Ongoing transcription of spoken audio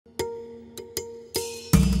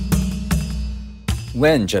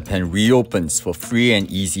When Japan reopens for free and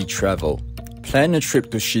easy travel, plan a trip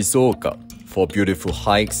to Shizuoka for beautiful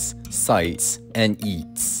hikes, sights, and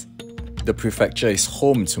eats. The prefecture is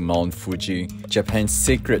home to Mount Fuji, Japan's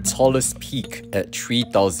sacred tallest peak at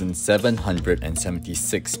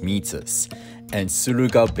 3,776 meters, and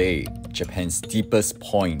Suruga Bay, Japan's deepest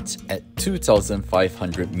point at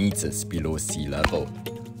 2,500 meters below sea level.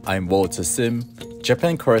 I'm Walter Sim,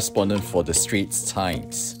 Japan correspondent for the Straits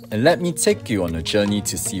Times, and let me take you on a journey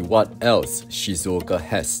to see what else Shizuoka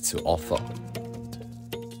has to offer.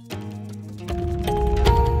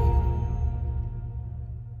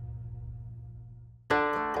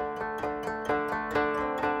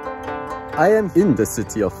 I am in the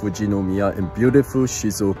city of Fujinomiya in beautiful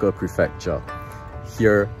Shizuoka Prefecture.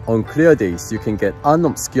 Here, on clear days, you can get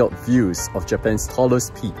unobscured views of Japan's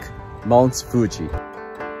tallest peak, Mount Fuji.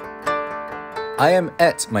 I am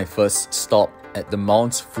at my first stop at the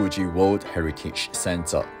Mount Fuji World Heritage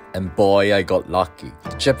Center, and boy, I got lucky.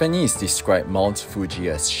 Japanese describe Mount Fuji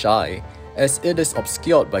as shy, as it is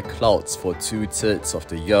obscured by clouds for 2/3 of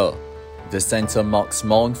the year. The center marks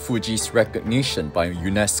Mount Fuji's recognition by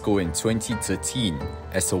UNESCO in 2013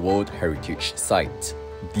 as a World Heritage Site.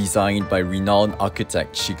 Designed by renowned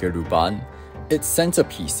architect Shigeru Ban, its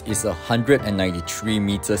centerpiece is a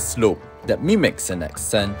 193-meter slope that mimics an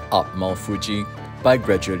ascent up Mount Fuji by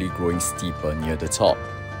gradually growing steeper near the top.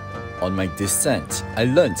 On my descent, I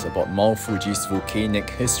learned about Mount Fuji's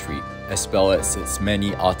volcanic history as well as its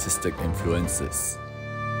many artistic influences.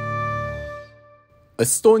 A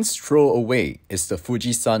stone's throw away is the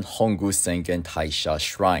Fujisan Hongu Sengen Taisha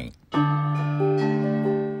Shrine.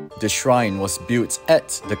 The shrine was built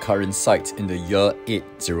at the current site in the year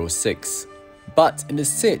 806, but it is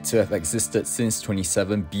said to have existed since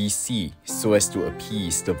 27 BC so as to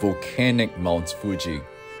appease the volcanic Mount Fuji.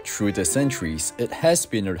 Through the centuries, it has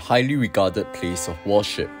been a highly regarded place of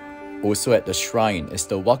worship. Also at the shrine is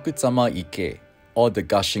the Wakutama Ike, or the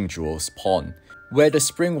Gushing Jewels Pond, where the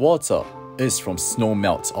spring water is from snow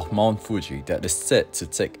melt of Mount Fuji that is said to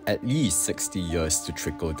take at least 60 years to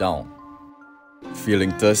trickle down.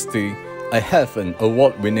 Feeling thirsty? I have an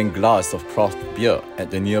award-winning glass of craft beer at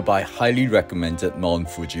the nearby highly recommended Mount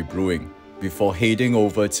Fuji Brewing, before heading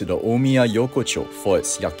over to the Omiya Yokocho for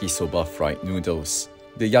its yakisoba fried noodles.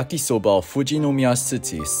 The yakisoba of Fujinomiya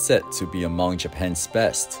City is said to be among Japan's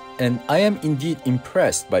best, and I am indeed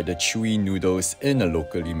impressed by the chewy noodles in a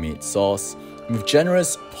locally made sauce, with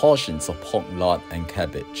generous portions of pork lard and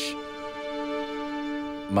cabbage.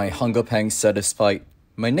 My hunger pangs satisfied,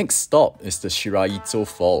 my next stop is the Shiraito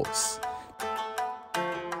Falls.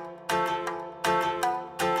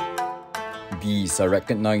 These are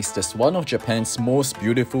recognized as one of Japan's most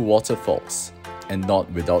beautiful waterfalls, and not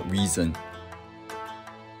without reason.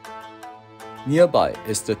 Nearby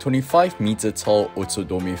is the 25-meter tall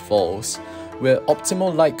Otodome Falls, where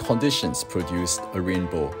optimal light conditions produced a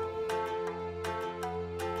rainbow.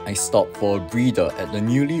 I stopped for a breather at the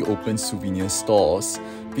newly opened souvenir stores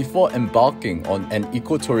before embarking on an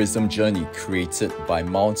ecotourism journey created by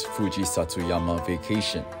Mount Fuji Satoyama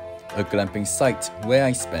Vacation, a glamping site where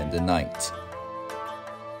I spent the night.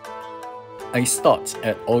 I stopped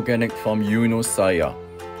at Organic Farm Yunosaya,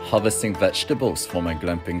 harvesting vegetables for my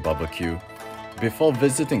glamping barbecue, before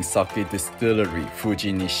visiting sake distillery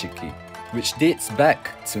Fuji Nishiki, which dates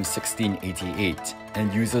back to 1688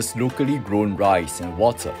 and uses locally grown rice and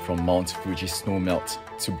water from Mount Fuji snowmelt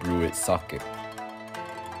to brew its sake.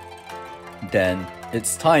 Then,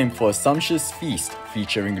 it's time for a sumptuous feast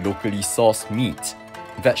featuring locally sourced meat,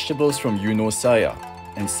 vegetables from Yunosaya,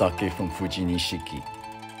 and sake from Fuji Nishiki.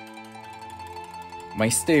 My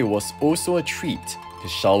stay was also a treat. The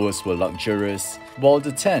showers were luxurious, while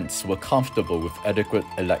the tents were comfortable with adequate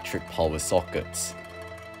electric power sockets.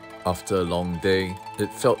 After a long day, it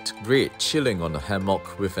felt great chilling on a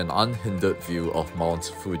hammock with an unhindered view of Mount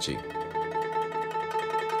Fuji.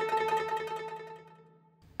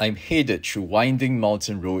 I'm headed through winding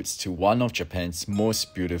mountain roads to one of Japan's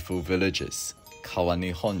most beautiful villages,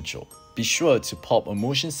 Kawane Honcho. Be sure to pop a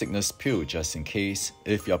motion sickness pill just in case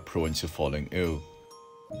if you're prone to falling ill.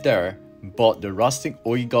 There, board the rustic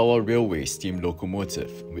Oigawa Railway steam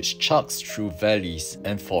locomotive, which chugs through valleys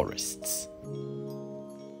and forests.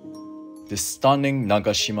 The stunning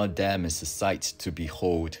Nagashima Dam is a sight to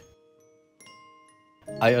behold.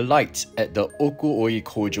 I alight at the Okuoi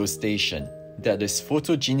Kojo station that is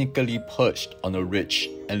photogenically perched on a ridge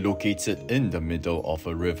and located in the middle of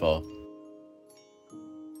a river.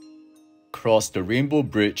 Cross the Rainbow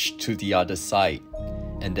Bridge to the other side,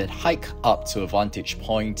 and then hike up to a vantage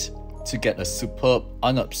point to get a superb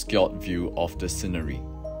unobscured view of the scenery.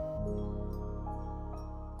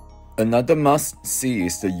 Another must-see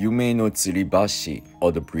is the Yume no Tsuribashi,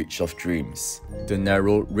 or the Bridge of Dreams. The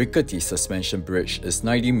narrow, rickety suspension bridge is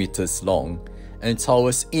 90 meters long and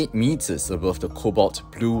towers 8 meters above the cobalt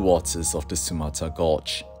blue waters of the Sumatra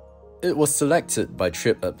Gorge. It was selected by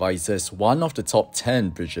TripAdvisor as one of the top 10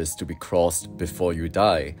 bridges to be crossed before you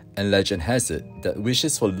die, and legend has it that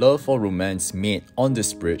wishes for love or romance made on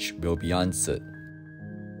this bridge will be answered.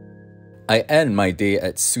 I end my day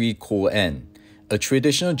at Suikoen, a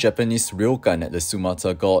traditional Japanese ryokan at the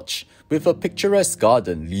Sumatra Gorge, with a picturesque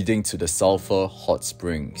garden leading to the sulfur hot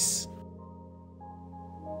springs.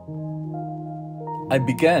 I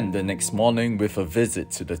began the next morning with a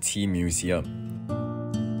visit to the tea museum.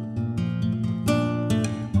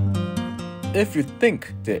 If you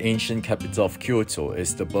think the ancient capital of Kyoto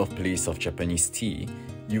is the birthplace of Japanese tea,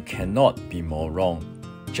 you cannot be more wrong.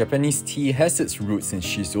 Japanese tea has its roots in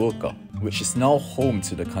Shizuoka, which is now home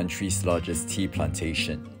to the country's largest tea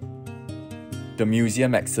plantation. The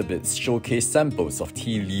museum exhibits showcase samples of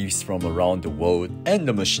tea leaves from around the world and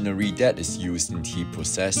the machinery that is used in tea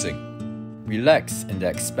processing. Relax in the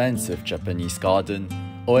expansive Japanese garden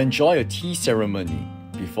or enjoy a tea ceremony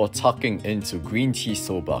before tucking into green tea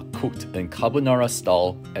soba cooked in carbonara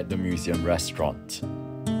style at the museum restaurant.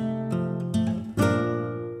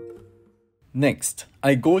 Next,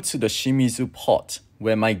 I go to the Shimizu port,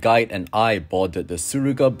 where my guide and I boarded the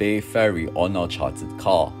Suruga Bay ferry on our chartered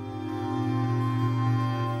car.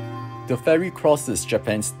 The ferry crosses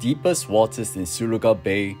Japan's deepest waters in Suruga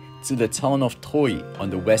Bay to the town of Toi on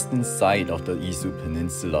the western side of the Izu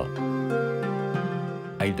Peninsula.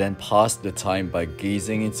 I then passed the time by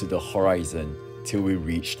gazing into the horizon till we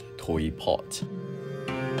reached Toi Port.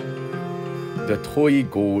 The Toi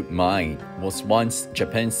Gold Mine was once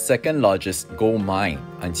Japan's second largest gold mine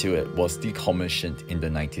until it was decommissioned in the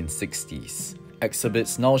 1960s.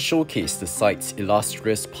 Exhibits now showcase the site's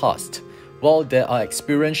illustrious past, while there are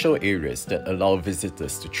experiential areas that allow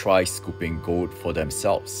visitors to try scooping gold for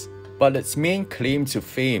themselves. But its main claim to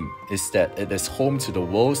fame is that it is home to the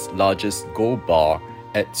world's largest gold bar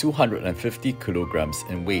at 250 kilograms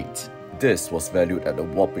in weight. This was valued at a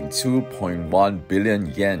whopping 2.1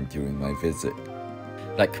 billion yen during my visit.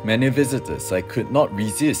 Like many visitors, I could not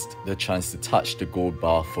resist the chance to touch the gold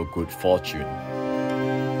bar for good fortune.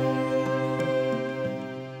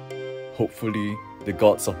 Hopefully, the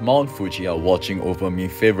gods of Mount Fuji are watching over me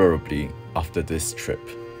favorably after this trip.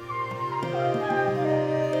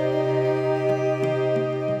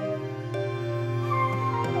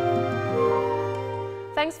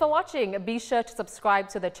 Thanks for watching. Be sure to subscribe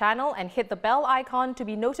to the channel and hit the bell icon to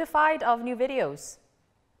be notified of new videos.